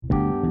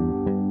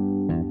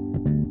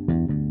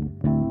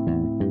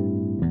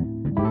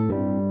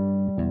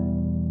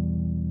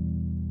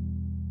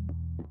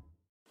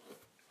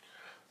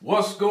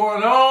What's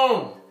going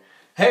on?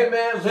 Hey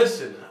man,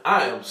 listen,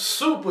 I am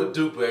super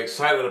duper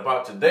excited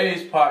about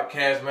today's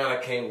podcast, man. I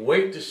can't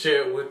wait to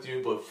share it with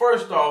you. But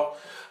first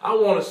off, I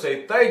want to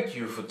say thank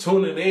you for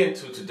tuning in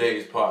to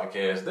today's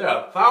podcast. There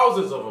are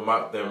thousands of them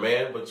out there,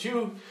 man, but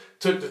you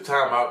took the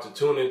time out to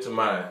tune into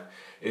mine.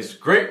 It's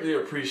greatly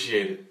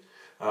appreciated.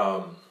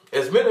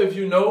 As many of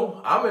you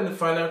know, I'm in the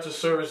financial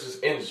services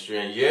industry,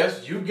 and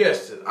yes, you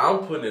guessed it, I'm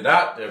putting it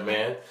out there,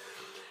 man.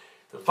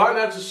 The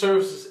financial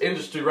services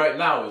industry right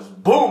now is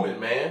booming,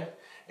 man.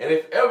 And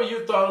if ever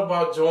you thought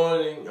about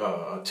joining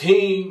a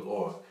team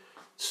or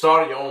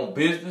starting your own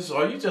business,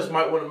 or you just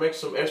might want to make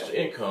some extra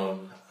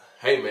income,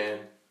 hey man,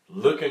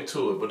 look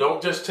into it. But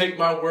don't just take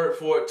my word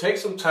for it. Take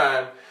some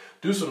time,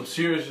 do some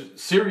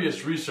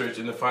serious research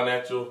in the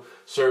financial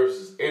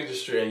services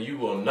industry, and you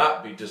will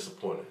not be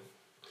disappointed.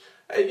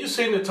 Hey, you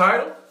seen the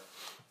title?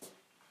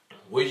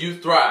 Will you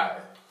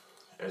thrive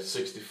at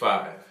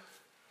 65?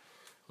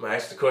 I'm going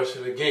to ask the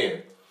question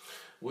again.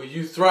 Will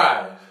you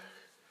thrive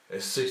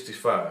at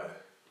 65?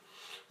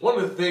 One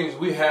of the things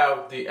we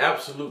have the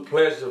absolute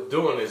pleasure of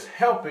doing is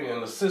helping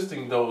and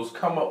assisting those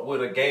come up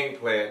with a game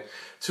plan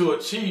to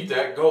achieve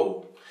that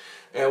goal.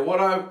 And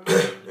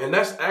and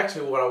that's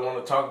actually what I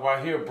want to talk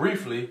about here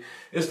briefly,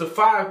 is the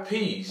 5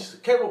 P's.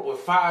 I came up with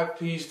 5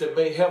 P's that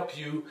may help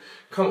you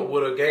come up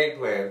with a game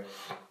plan.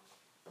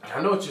 I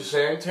know what you're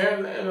saying,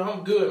 Terry, man,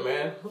 I'm good,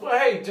 man. Well,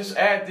 hey, just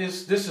add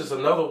this. This is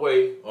another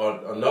way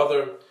or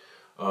another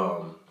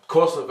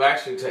course of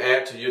action to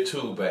add to your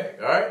tool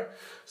bag, all right?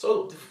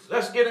 So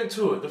let's get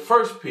into it. The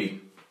first P.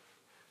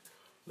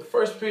 The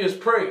first P is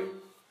pray.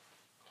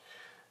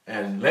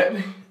 And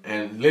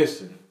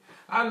listen.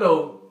 I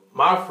know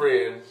my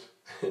friends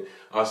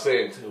are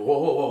saying,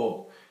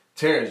 whoa.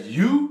 Terrence,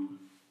 you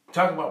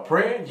talking about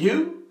praying?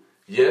 You?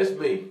 Yes,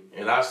 me.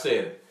 And I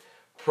said it.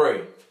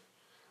 Pray.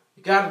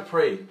 You got to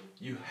pray.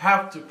 You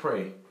have to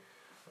pray.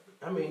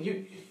 I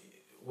mean,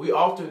 we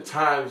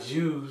oftentimes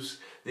use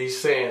these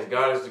sayings,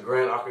 God is the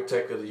grand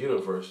architect of the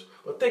universe.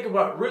 But think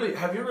about,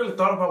 have you really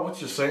thought about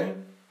what you're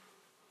saying?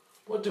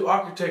 What do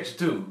architects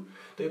do?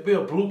 They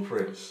build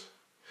blueprints.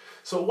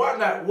 So why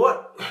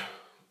not,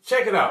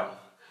 check it out.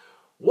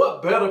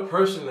 What better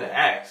person to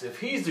ask? If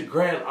he's the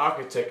grand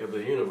architect of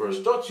the universe,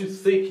 don't you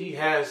think he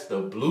has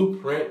the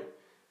blueprint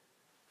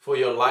for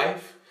your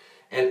life?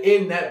 And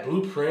in that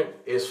blueprint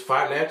is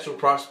financial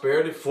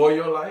prosperity for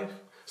your life.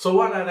 So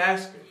why not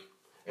ask him?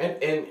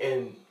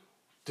 And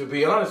to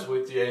be honest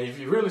with you, and if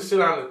you really sit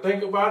down and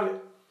think about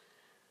it,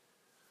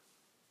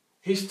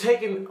 he's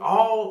taking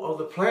all of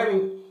the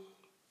planning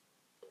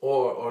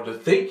or the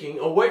thinking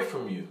away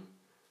from you.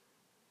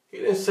 He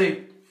didn't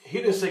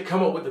say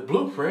come up with the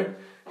blueprint.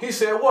 He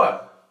said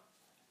what?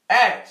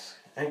 Ask.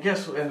 And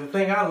guess what? And the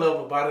thing I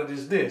love about it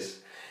is this.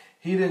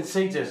 He didn't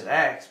say just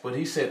ask, but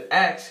he said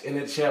ask and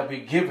it shall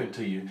be given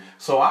to you.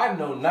 So I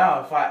know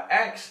now if I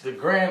ask the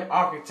grand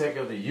architect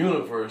of the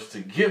universe to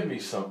give me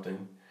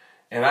something,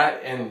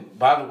 and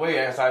by the way,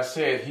 as I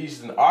said,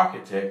 he's an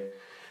architect,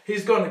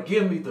 he's going to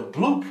give me the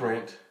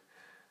blueprint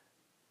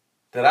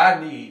that I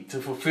need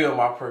to fulfill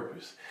my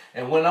purpose.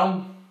 And when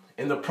I'm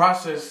in the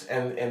process,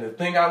 and the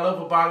thing I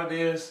love about it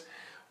is,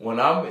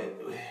 not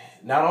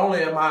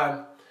only am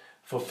I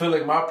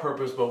fulfilling my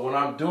purpose, but when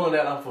I'm doing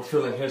that, I'm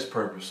fulfilling his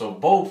purpose. So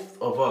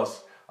both of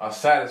us are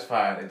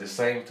satisfied at the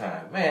same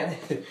time. Man,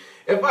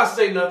 if I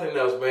say nothing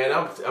else, man,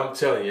 I'm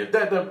telling you, if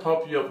that doesn't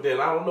pump you up, then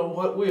I don't know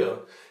what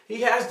will.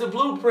 He has the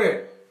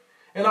blueprint.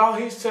 And all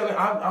he's telling,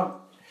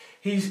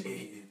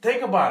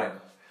 think about it.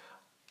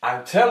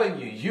 I'm telling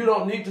you, you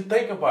don't need to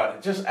think about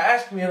it. Just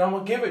ask me and I'm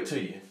going to give it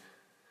to you.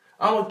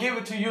 I'm going to give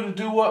it to you to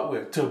do what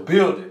with? To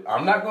build it.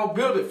 I'm not going to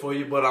build it for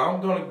you, but I'm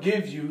going to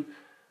give you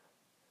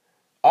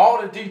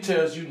all the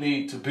details you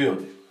need to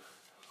build it.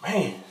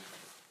 Man,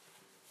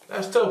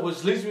 that's tough,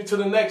 which leads me to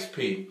the next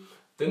P.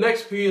 The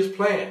next P is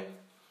plan.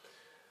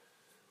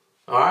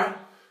 All right?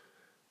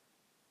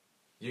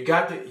 You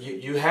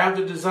have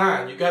the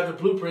design, you got the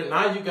blueprint,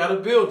 now you got to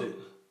build it.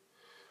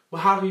 But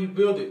how do you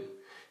build it?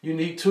 You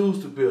need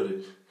tools to build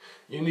it.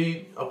 You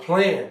need a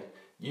plan.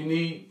 You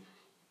need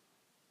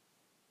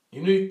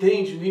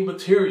things, you need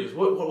materials.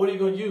 What are you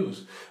going to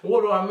use?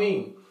 What do I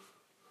mean?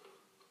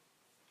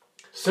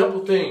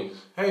 Simple things.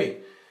 Hey,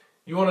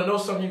 you want to know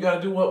something, you got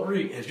to do what?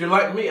 Read. If you're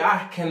like me,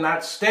 I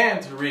cannot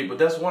stand to read, but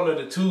that's one of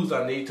the tools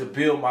I need to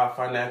build my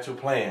financial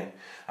plan.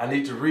 I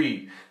need to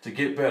read to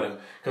get better.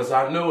 Because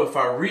I know if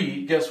I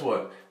read, guess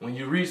what? When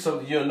you read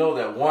something, you'll know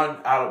that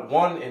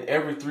one in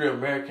every 3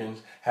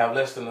 Americans have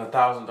less than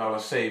 $1,000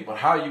 saved. But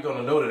how are you going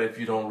to know that if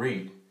you don't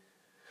read?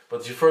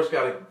 But you first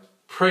got to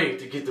pray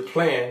to get the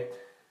plan.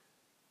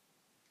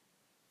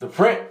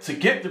 To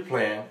get the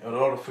plan in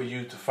order for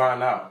you to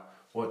find out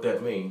what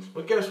that means.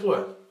 But guess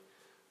what?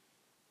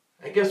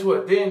 And guess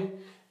what? Then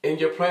in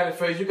your planning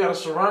phase, you got to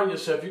surround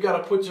yourself. You got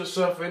to put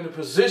yourself in the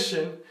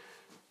position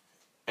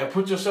and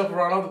put yourself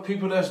around other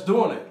people that's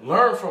doing it.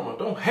 Learn from them.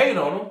 Don't hate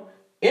on them.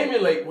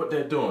 Emulate what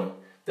they're doing.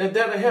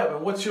 That'll help.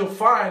 And what you'll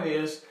find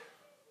is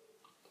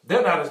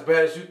they're not as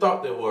bad as you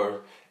thought they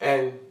were.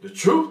 And the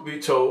truth be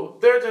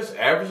told, they're just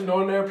average and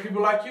ordinary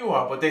people like you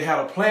are, but they had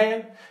a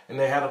plan and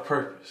they had a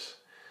purpose.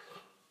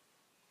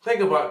 Think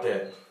about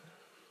that.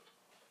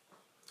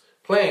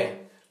 Plan.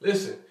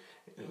 Listen,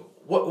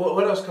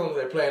 what else comes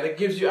with that plan? It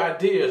gives you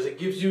ideas, it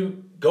gives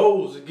you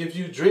goals, it gives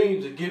you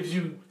dreams, it gives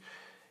you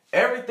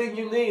everything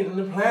you need in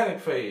the planning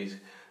phase.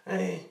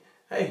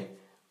 Hey,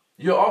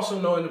 you'll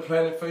also know in the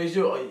planning phase,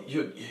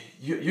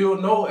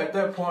 you'll know at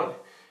that point,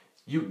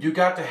 you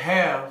got to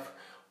have,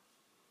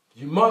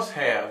 you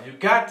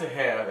got to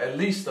have at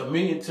least $1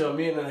 million to $1.5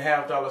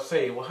 million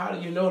saved. Well, how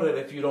do you know that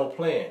if you don't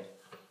plan?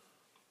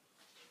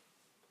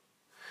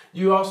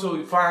 You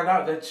also find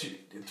out that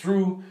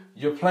through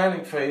your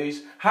planning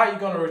phase, how are you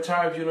going to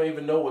retire if you don't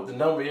even know what the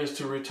number is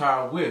to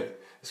retire with?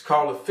 It's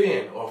called a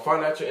FIN, or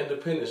Financial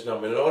Independence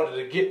Number. In order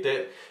to get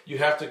that, you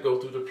have to go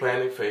through the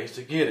planning phase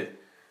to get it.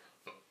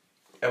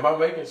 Am I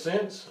making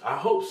sense? I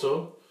hope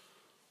so.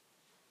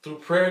 Through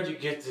prayer, you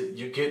get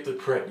the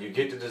print, you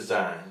get the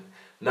design.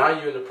 Now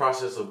you're in the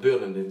process of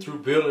building it. Through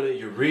building it,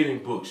 you're reading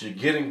books, you're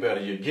getting better,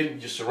 you're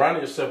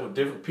surrounding yourself with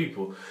different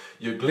people,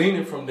 you're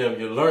gleaning from them,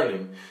 you're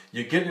learning,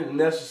 you're getting the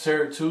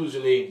necessary tools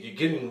you need, you're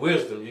getting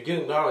wisdom, you're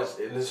getting knowledge,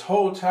 and this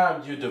whole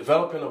time you're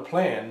developing a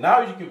plan.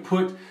 Now you can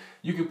put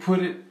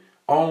it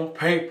on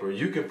paper,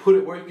 you can put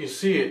it where you can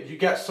see it. You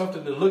got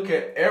something to look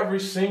at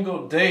every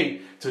single day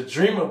to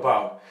dream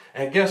about.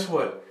 And guess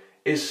what?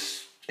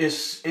 It's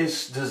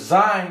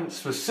designed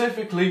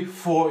specifically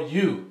for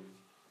you.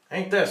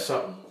 Ain't that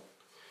something?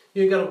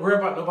 You ain't got to worry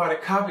about nobody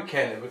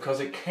copycatting it because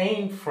it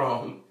came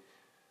from,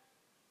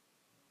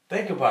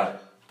 think about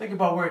it. Think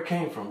about where it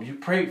came from. You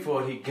prayed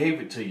for it, he gave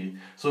it to you.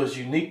 So it's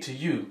unique to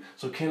you.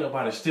 So can't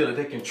nobody steal it.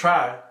 They can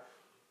try,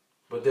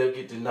 but they'll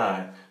get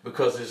denied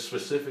because it's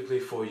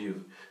specifically for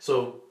you.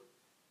 So,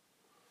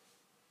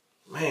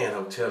 man,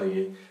 I'm telling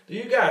you, do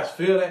you guys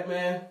feel that,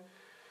 man?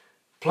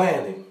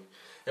 Planning.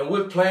 And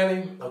with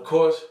planning, of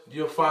course,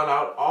 you'll find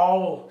out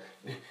all...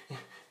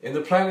 In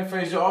the planning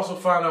phase, you'll also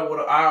find out what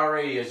an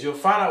IRA is. You'll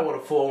find out what a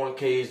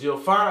 401k is. You'll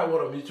find out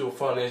what a mutual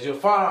fund is. You'll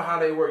find out how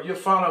they work. You'll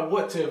find out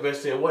what to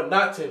invest in, what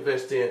not to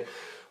invest in,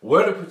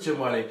 where to put your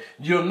money.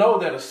 You'll know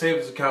that a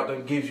savings account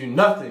that gives you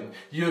nothing.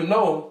 You'll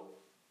know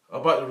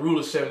about the rule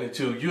of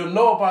 72. You'll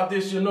know about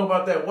this. You'll know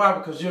about that. Why?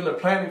 Because you're in the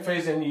planning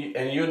phase and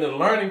you're in the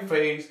learning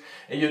phase,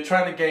 and you're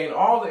trying to gain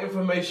all the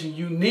information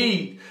you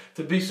need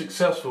to be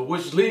successful,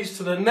 which leads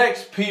to the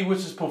next P,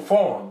 which is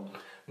perform.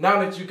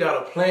 Now that you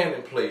got a plan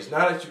in place,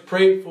 now that you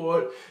prayed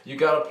for it, you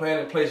got a plan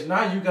in place.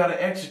 Now you got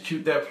to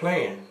execute that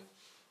plan.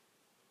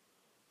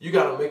 You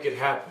got to make it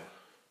happen.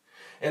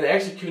 And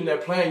executing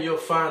that plan, you'll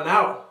find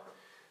out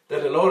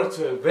that in order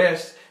to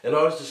invest, in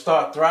order to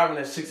start thriving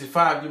at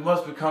 65, you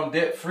must become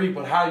debt free.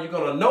 But how are you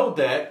going to know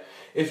that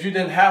if you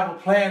didn't have a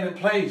plan in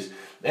place?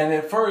 And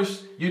at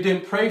first, you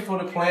didn't pray for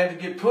the plan to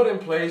get put in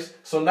place.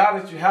 So now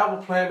that you have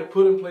a plan to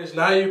put in place,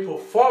 now you're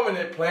performing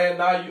that plan.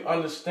 Now you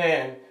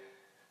understand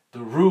the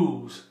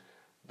rules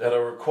that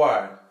are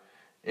required.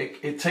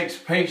 It takes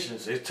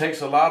patience. It takes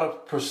a lot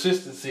of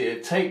persistency.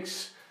 It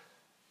takes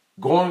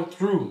going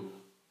through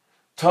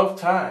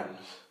tough times.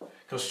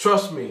 Because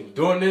trust me,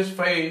 during this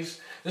phase,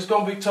 there's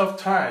going to be tough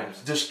times.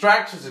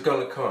 Distractions are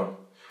going to come.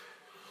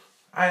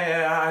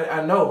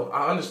 I know.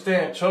 I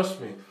understand.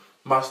 Trust me.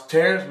 My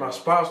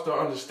spouse don't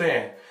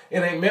understand. It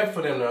ain't meant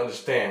for them to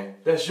understand.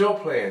 That's your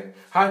plan.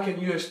 How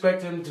can you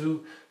expect them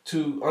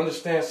to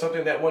understand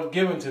something that wasn't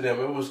given to them?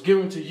 It was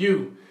given to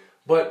you.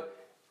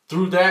 But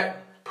through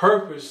that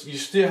purpose, you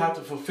still have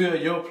to fulfill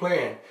your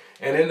plan.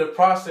 And in the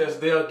process,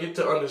 they'll get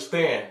to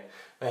understand.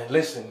 Man,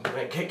 listen,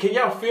 man, can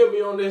y'all feel me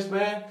on this,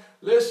 man?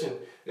 Listen,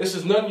 this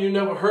is nothing you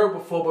never heard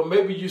before, but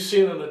maybe you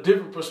see it in a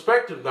different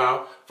perspective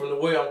now from the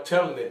way I'm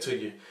telling it to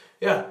you.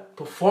 Yeah,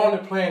 perform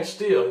the plan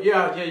still.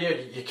 Yeah.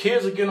 Your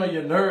kids are getting on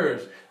your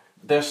nerves.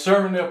 They're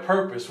serving their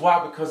purpose.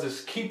 Why? Because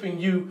it's keeping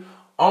you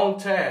on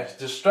task.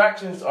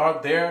 Distractions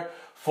are there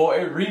for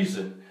a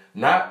reason.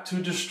 Not to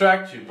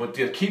distract you, but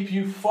to keep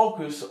you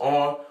focused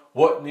on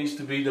what needs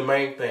to be the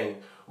main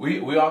thing.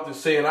 We often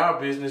say in our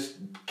business,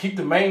 keep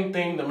the main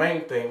thing the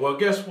main thing. Well,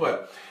 guess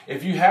what?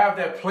 If you have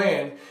that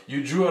plan,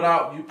 you drew it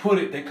out, you put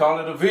it, they call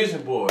it a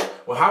vision board.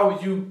 Well, how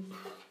would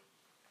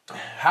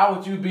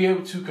you be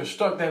able to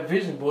construct that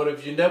vision board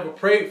if you never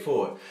prayed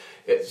for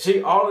it?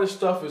 See, all this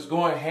stuff is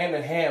going hand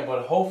in hand,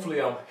 but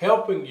hopefully I'm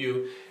helping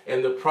you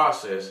in the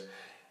process.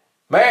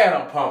 Man,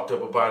 I'm pumped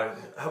up about it.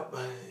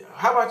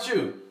 How about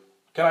you?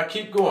 Can I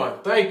keep going?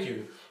 Thank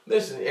you.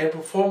 Listen, and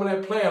performing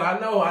that plan. I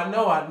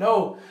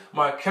know.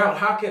 My account,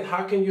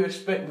 how can you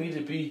expect me to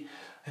be,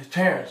 hey,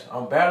 Terrence,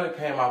 I'm barely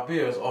paying my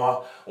bills,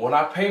 or when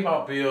I pay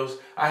my bills,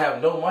 I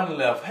have no money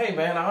left. Hey,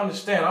 man, I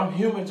understand. I'm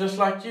human just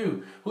like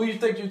you. Who you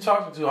think you're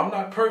talking to? I'm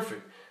not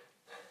perfect.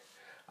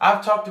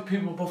 I've talked to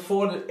people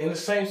before in the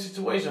same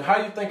situation. How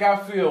do you think I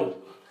feel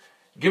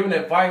giving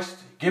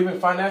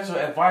financial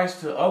advice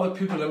to other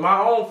people, and my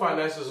own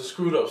finances are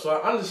screwed up? So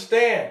I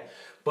understand.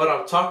 But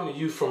I'm talking to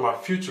you from my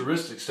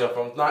futuristic stuff.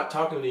 I'm not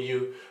talking to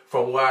you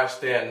from where I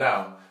stand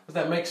now. Does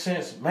that make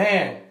sense?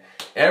 Man,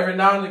 Every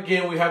now and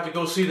again, we have to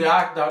go see the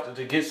eye doctor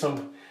to get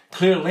some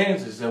clear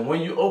lenses. And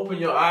when you open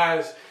your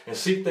eyes and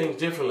see things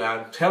differently,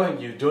 I'm telling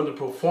you, during the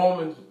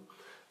performance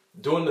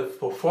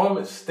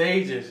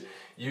stages,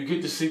 you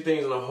get to see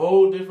things in a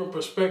whole different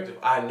perspective.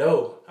 I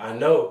know.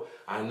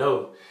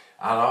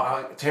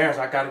 Terrence,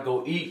 I gotta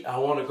go eat. I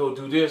want to go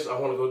do this. I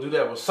want to go do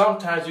that. But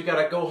sometimes you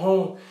gotta go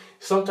home.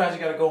 Sometimes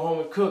you gotta go home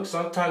and cook.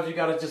 Sometimes you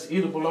gotta just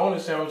eat a bologna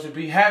sandwich and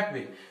be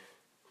happy,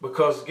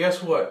 because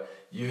guess what?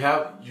 You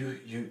have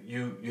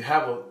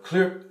a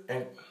clear,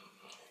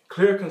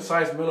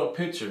 concise mental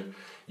picture.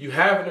 You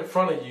have it in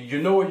front of you.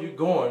 You know where you're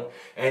going,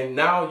 and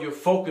now you're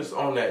focused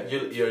on that.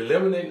 You're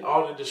eliminating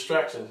all the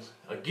distractions.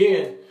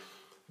 Again,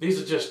 these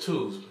are just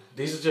tools.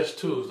 These are just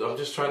tools. I'm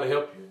just trying to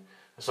help you.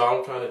 That's all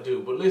I'm trying to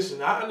do. But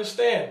listen, I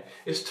understand.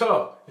 It's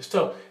tough. It's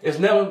tough.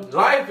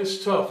 Life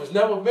is tough. It's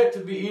never meant to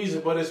be easy,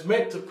 but it's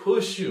meant to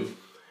push you.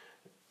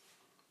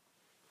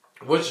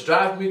 Which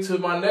drives me to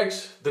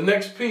the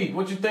next P.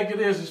 What you think it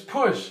is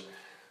push.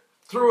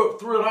 Through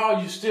it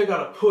all, you still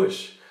gotta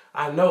push.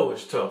 I know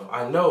it's tough.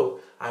 I know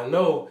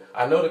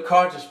the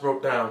car just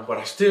broke down, but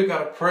I still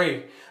gotta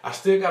pray. I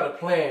still gotta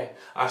plan.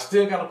 I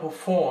still gotta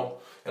perform,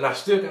 and I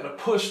still gotta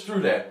push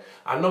through that.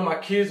 I know my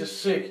kids are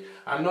sick.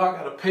 I know I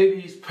gotta pay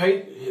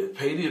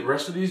the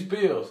rest of these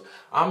bills.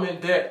 I'm in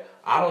debt.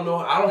 I don't know.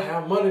 I don't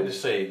have money to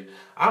save.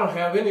 I don't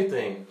have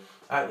anything.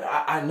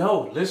 I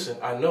know, listen,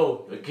 I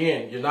know,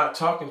 again, you're not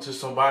talking to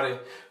somebody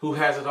who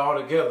has it all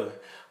together.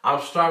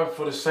 I'm striving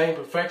for the same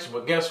perfection,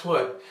 but guess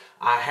what?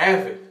 I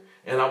have it,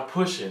 and I'm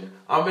pushing.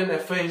 I'm in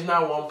that phase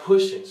now where I'm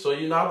pushing, so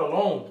you're not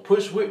alone.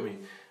 Push with me,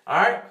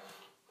 all right?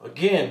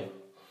 Again,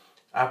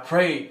 I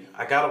prayed,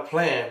 I got a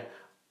plan.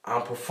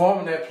 I'm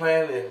performing that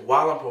plan, and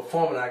while I'm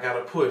performing, I got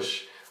to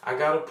push. I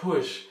got to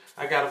push.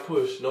 I got to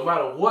push. No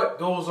matter what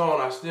goes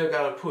on, I still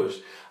got to push.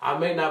 I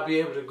may not be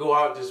able to go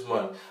out this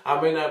month.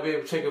 I may not be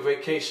able to take a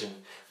vacation.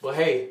 But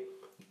hey,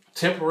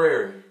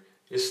 temporary.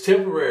 It's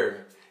temporary.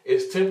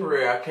 It's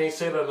temporary. I can't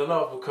say that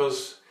enough,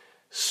 because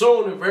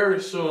soon and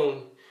very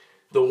soon,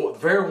 the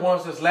very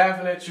ones that's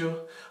laughing at you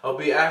will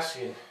be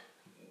asking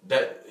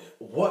that,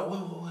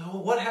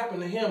 what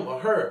happened to him or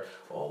her?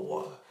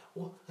 Or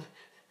what?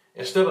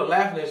 Instead of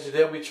laughing at you,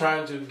 they'll be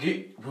trying to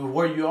get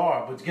where you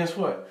are. But guess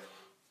what?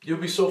 You'll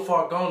be so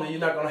far gone that you're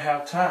not going to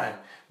have time.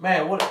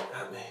 Man,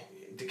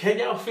 can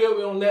y'all feel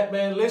me on that,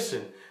 man?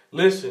 Listen.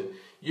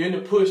 You're in the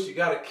push. You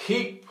got to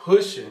keep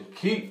pushing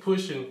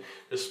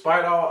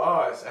despite all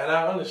odds. And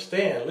I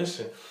understand,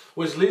 listen,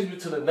 which leads me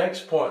to the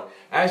next point.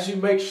 As you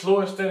make slow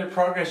and steady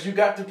progress, you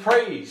got to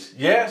praise.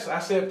 Yes, I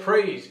said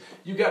praise.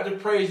 You got to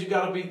praise. You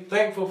got to be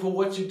thankful for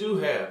what you do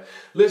have.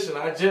 Listen,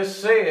 I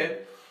just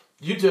said,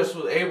 you just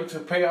was able to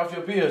pay off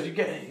your bills.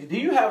 Do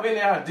you have any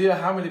idea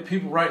how many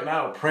people right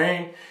now are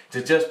praying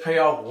to just pay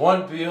off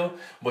one bill,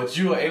 but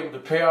you are able to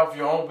pay off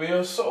your own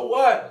bills? So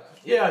what?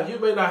 Yeah, you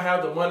may not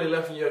have the money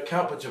left in your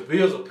account, but your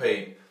bills are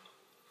paid.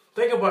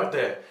 Think about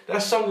that.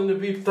 That's something to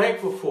be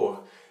thankful for.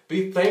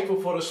 Be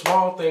thankful for the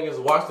small things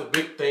and watch the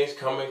big things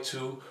coming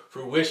to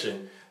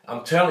fruition.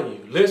 I'm telling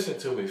you, listen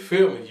to me,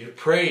 feel me. You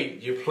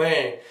prayed, you're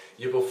playing,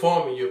 you're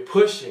performing, you're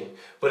pushing,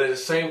 but at the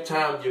same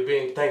time, you're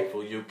being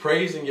thankful. You're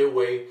praising your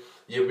way.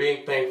 You're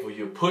being thankful.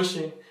 You're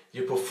pushing,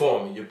 you're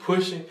performing. You're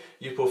pushing,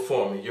 you're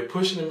performing. You're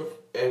pushing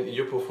and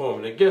you're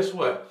performing. And guess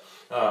what?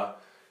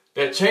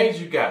 That change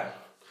you got.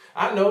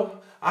 I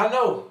know.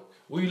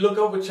 We look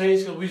over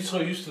change because we're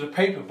so used to the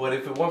paper. But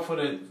if it weren't for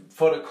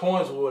the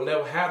coins, we would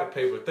never have the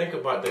paper. Think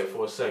about that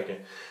for a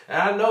second. And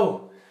I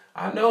know.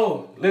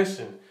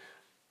 Listen,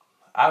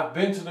 I've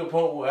been to the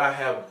point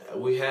where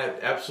we had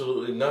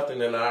absolutely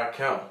nothing in our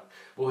account.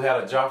 We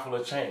had a jar full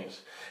of change.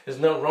 There's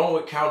nothing wrong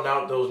with counting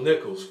out those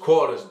nickels,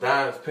 quarters,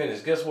 dimes,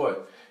 pennies. Guess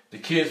what? The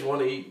kids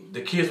want to eat.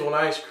 The kids want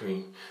ice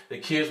cream. The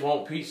kids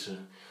want pizza.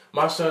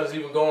 My son's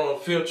even going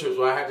on field trips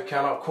where I had to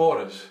count out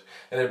quarters.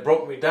 And it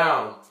broke me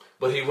down,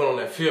 but he went on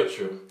that field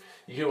trip.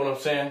 You get what I'm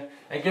saying?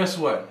 And guess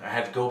what? I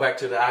had to go back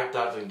to the eye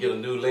doctor and get a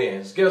new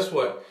lens. Guess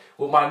what?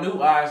 With my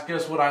new eyes,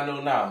 guess what I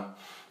know now?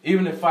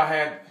 Even if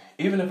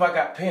I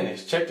got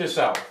pennies, check this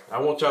out.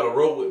 I want y'all to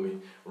roll with me.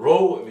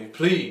 Roll with me,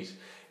 please.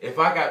 If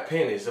I got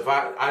pennies,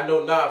 I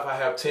know now if I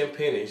have 10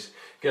 pennies,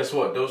 guess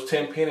what? Those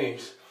 10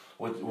 pennies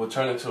will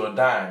turn into a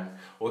dime.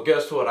 Well,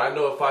 guess what? I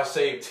know if I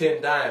save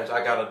 10 dimes,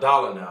 I got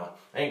 $1 now.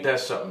 Ain't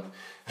that something?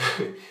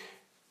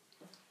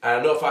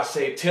 I know if I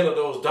save 10 of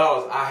those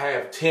dollars, I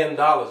have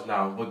 $10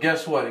 now. But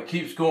guess what? It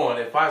keeps going.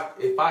 If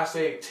I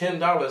save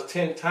 $10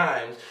 10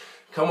 times,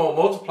 come on,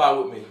 multiply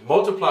with me.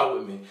 Multiply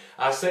with me.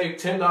 I save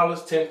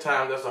 $10 10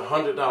 times, that's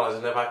 $100.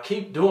 And if I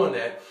keep doing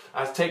that,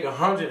 I take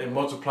 100 and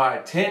multiply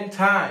it 10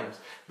 times.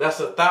 That's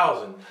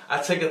 1,000.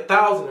 I take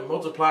 1,000 and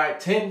multiply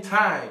it 10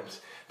 times.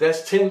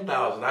 That's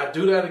 10,000. I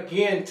do that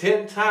again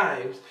 10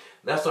 times.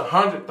 That's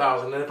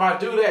 100,000. And if I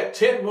do that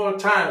 10 more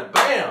times,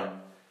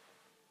 bam,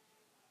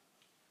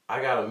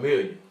 I got $1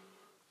 million.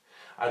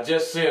 I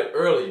just said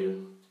earlier,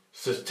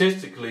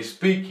 statistically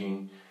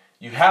speaking,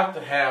 you have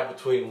to have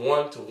between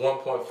 $1 to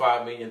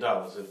 $1.5 million.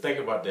 And think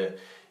about that.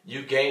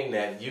 You gained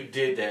that. You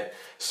did that.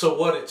 So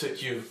what? It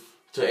took you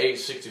to age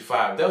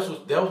 65.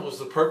 That was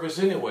the purpose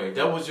anyway.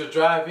 That was your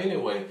drive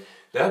anyway.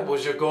 That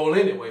was your goal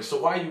anyway.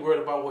 So why are you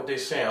worried about what they're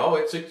saying? Oh,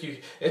 it took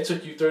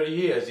you 30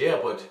 years. Yeah,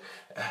 but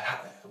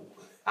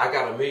I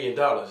got $1 million.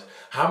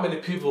 How many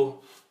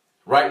people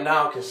right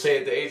now can say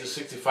at the age of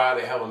 65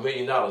 they have $1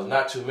 million?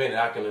 Not too many,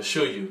 I can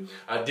assure you.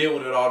 I deal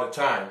with it all the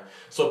time.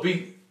 So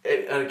be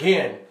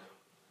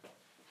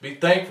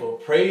thankful,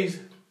 praise,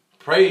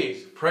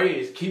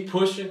 keep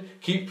pushing,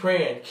 keep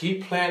praying,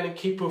 keep planning,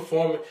 keep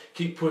performing,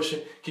 keep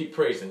pushing, keep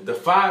praising. The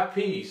 5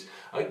 P's.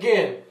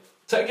 Again,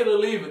 take it or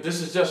leave it.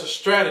 This is just a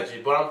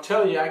strategy, but I'm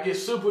telling you, I get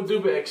super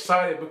duper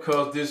excited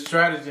because this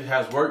strategy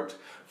has worked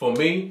for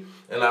me,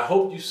 and I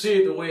hope you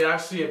see it the way I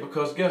see it,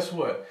 because guess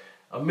what?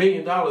 $1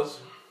 million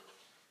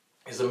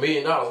is $1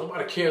 million.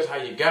 Nobody cares how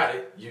you got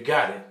it. You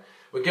got it.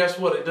 But guess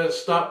what? It doesn't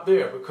stop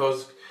there,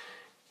 because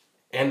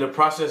in the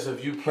process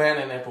of you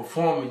planning and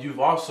performing, you've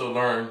also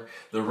learned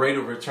the rate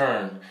of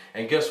return.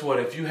 And guess what?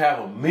 If you have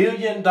 $1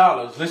 million,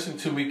 listen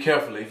to me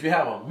carefully. If you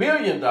have $1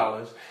 million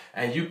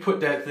and you put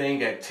that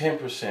thing at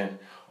 10%,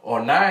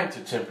 or 9 to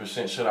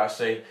 10%, should I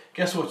say,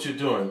 guess what you're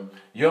doing?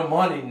 Your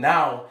money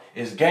now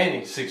is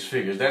gaining 6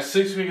 figures. That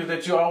 6 figures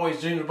that you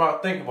always dreamed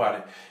about, think about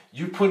it.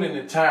 You put in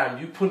the time,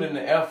 you put in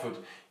the effort,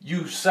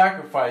 you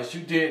sacrificed,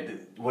 you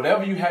did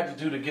whatever you had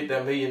to do to get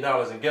that $1 million.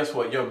 And guess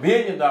what? Your $1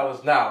 million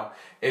now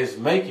is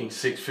making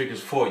 6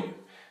 figures for you.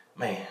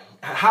 Man,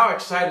 how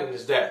exciting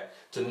is that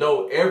to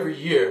know every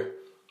year?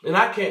 And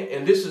I can't,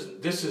 and this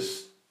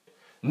is,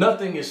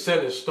 nothing is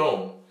set in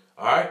stone,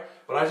 all right?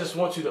 But I just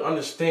want you to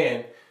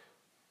understand,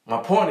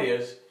 my point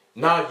is,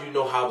 now you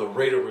know how the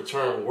rate of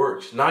return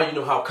works. Now you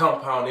know how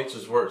compound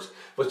interest works.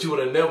 But you would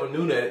have never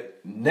knew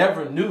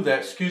that,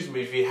 excuse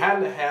me, if you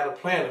hadn't had a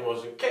plan.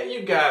 Can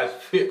you guys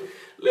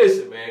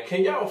listen, man,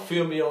 can y'all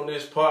feel me on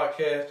this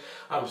podcast?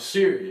 I'm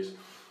serious.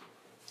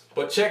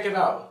 But check it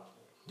out.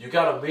 You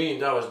got $1 million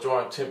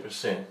drawing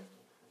 10%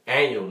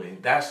 annually.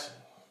 That's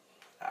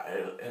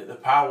the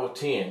power of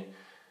 10.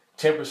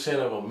 10%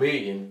 of $1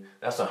 million,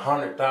 that's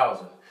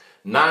 100,000.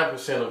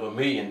 9% of $1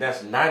 million,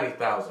 that's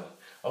 90,000.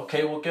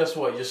 Okay, well, guess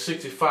what? You're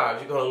 65.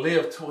 You're going to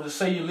live, let's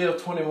say you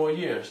live 20 more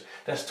years.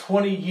 That's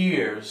 20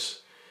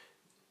 years.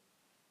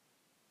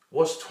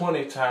 What's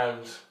 20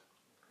 times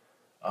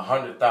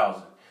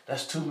 100,000?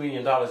 That's $2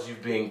 million you're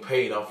being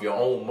paid off your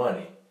own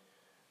money.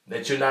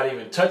 That you're not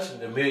even touching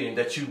the $1 million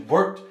that you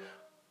worked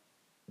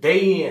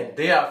day in,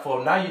 day out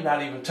for. Now you're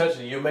not even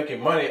touching it. You're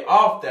making money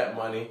off that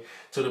money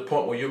to the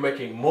point where you're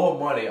making more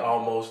money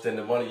almost than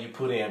the money you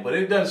put in. But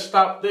it doesn't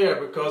stop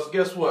there, because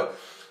guess what?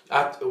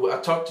 I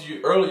talked to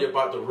you earlier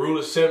about the rule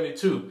of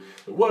 72.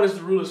 What is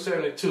the rule of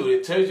 72?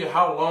 It tells you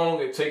how long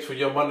it takes for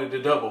your money to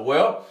double.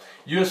 Well,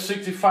 you're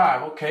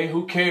 65. Okay,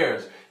 who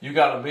cares? You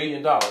got $1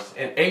 million.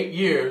 In 8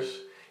 years,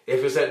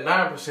 if it's at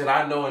 9%,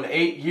 I know in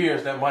 8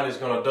 years that money is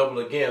going to double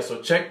again.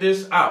 So check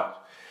this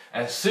out.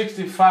 At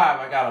 65,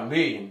 I got $1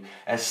 million.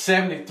 At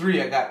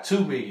 73, I got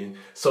 $2 million.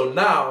 So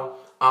now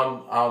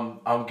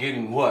I'm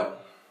getting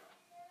what?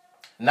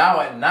 Now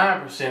at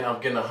 9%,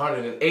 I'm getting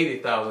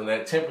 180,000.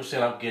 At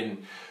 10%, I'm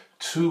getting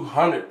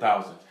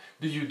 200,000.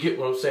 Do you get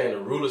what I'm saying? The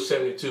rule of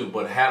 72.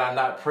 But had I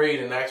not prayed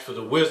and asked for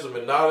the wisdom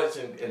and knowledge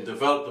and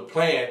developed a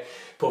plan,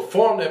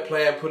 performed that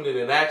plan, put it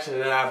in action,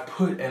 and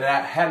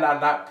had I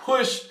not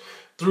pushed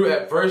through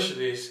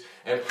adversities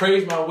and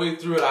praised my way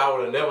through it, I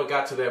would have never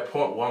got to that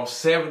point where I'm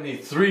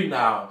 73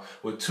 now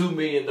with $2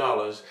 million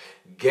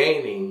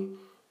gaining,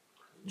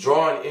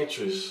 drawing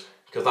interest.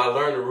 Because I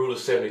learned the rule of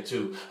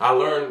 72. I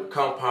learned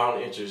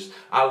compound interest.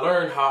 I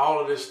learned how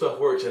all of this stuff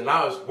works. And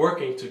now it's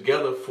working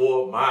together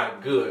for my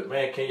good.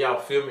 Man, can y'all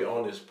feel me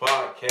on this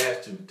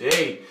podcast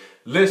today?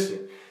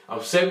 Listen,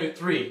 I'm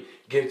 73,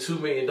 getting $2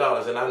 million.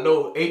 And I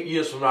know 8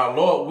 years from now,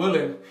 Lord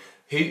willing,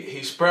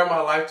 he spared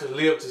my life to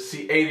live to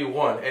see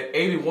 81. At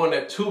 81,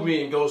 that $2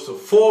 million goes to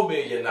 $4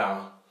 million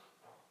now.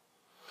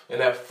 And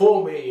that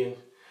 $4 million,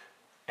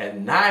 at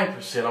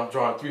 9%, I'm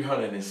drawing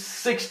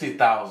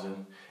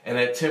 $360,000. And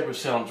at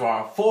 10%, I'm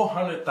drawing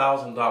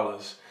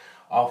 $400,000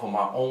 off of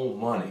my own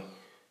money.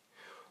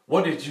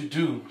 What did you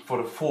do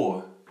for the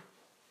 4?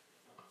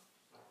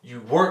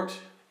 You worked,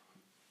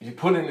 you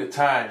put in the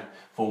time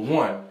for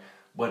 1,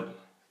 but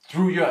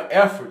through your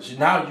efforts,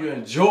 now you're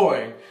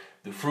enjoying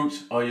the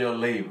fruits of your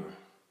labor.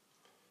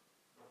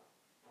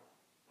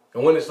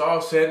 And when it's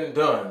all said and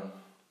done,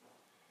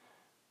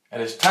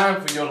 and it's time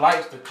for your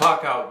lights to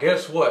clock out,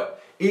 guess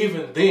what?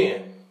 Even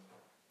then,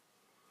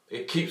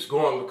 it keeps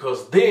going,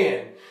 because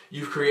then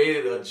you've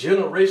created a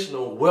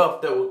generational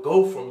wealth that will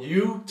go from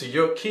you to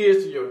your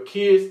kids, to your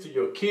kids, to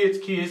your kids'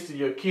 kids, to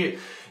your kids.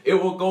 It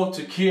will go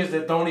to kids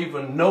that don't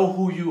even know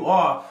who you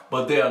are,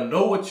 but they'll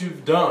know what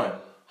you've done.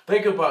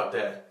 Think about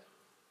that.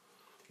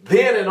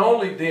 Then and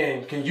only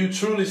then can you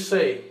truly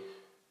say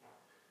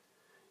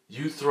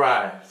you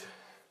thrived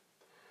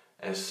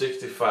at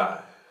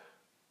 65.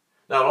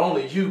 Not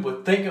only you,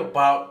 but think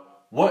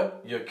about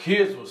what your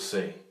kids will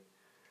say.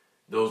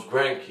 Those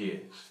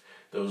grandkids,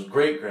 those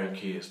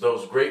great-grandkids,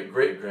 those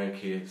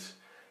great-great-grandkids.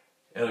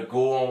 It'll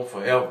go on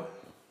forever.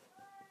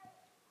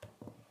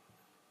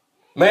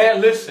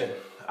 Man, listen,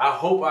 I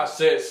hope I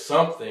said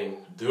something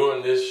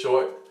during this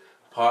short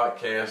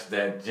podcast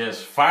that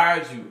just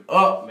fires you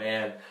up,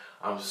 man.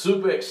 I'm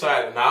super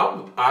excited.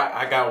 Now,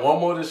 I got one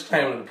more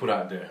disclaimer to put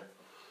out there.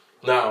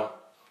 Now,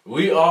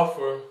 we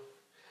offer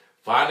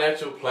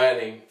financial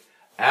planning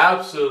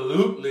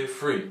absolutely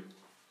free.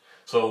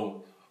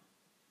 So,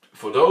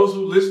 for those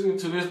who listening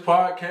to this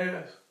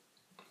podcast,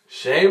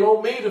 shame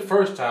on me the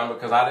first time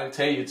because I didn't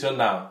tell you till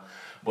now.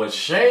 But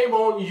shame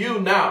on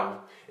you now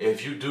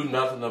if you do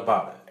nothing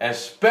about it.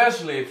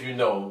 Especially if you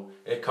know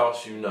it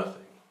costs you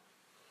nothing.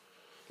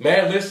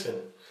 Man, listen.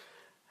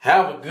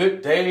 Have a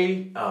good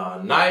day,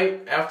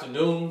 night,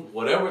 afternoon,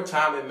 whatever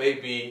time it may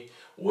be,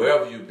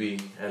 wherever you be.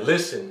 And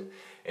listen,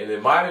 in the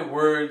mighty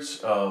words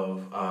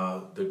of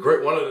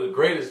one of the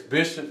greatest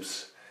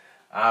bishops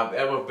I've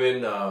ever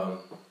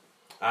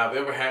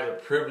had the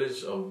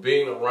privilege of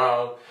being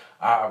around,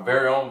 our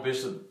very own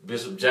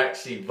Bishop Jack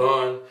C.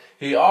 Bunn.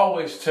 He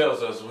always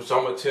tells us, which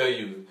I'm going to tell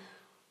you,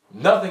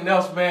 nothing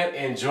else, man,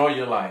 enjoy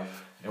your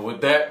life. And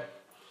with that,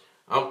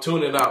 I'm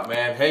tuning out,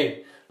 man.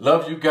 Hey,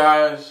 love you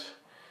guys.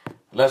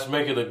 Let's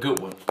make it a good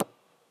one.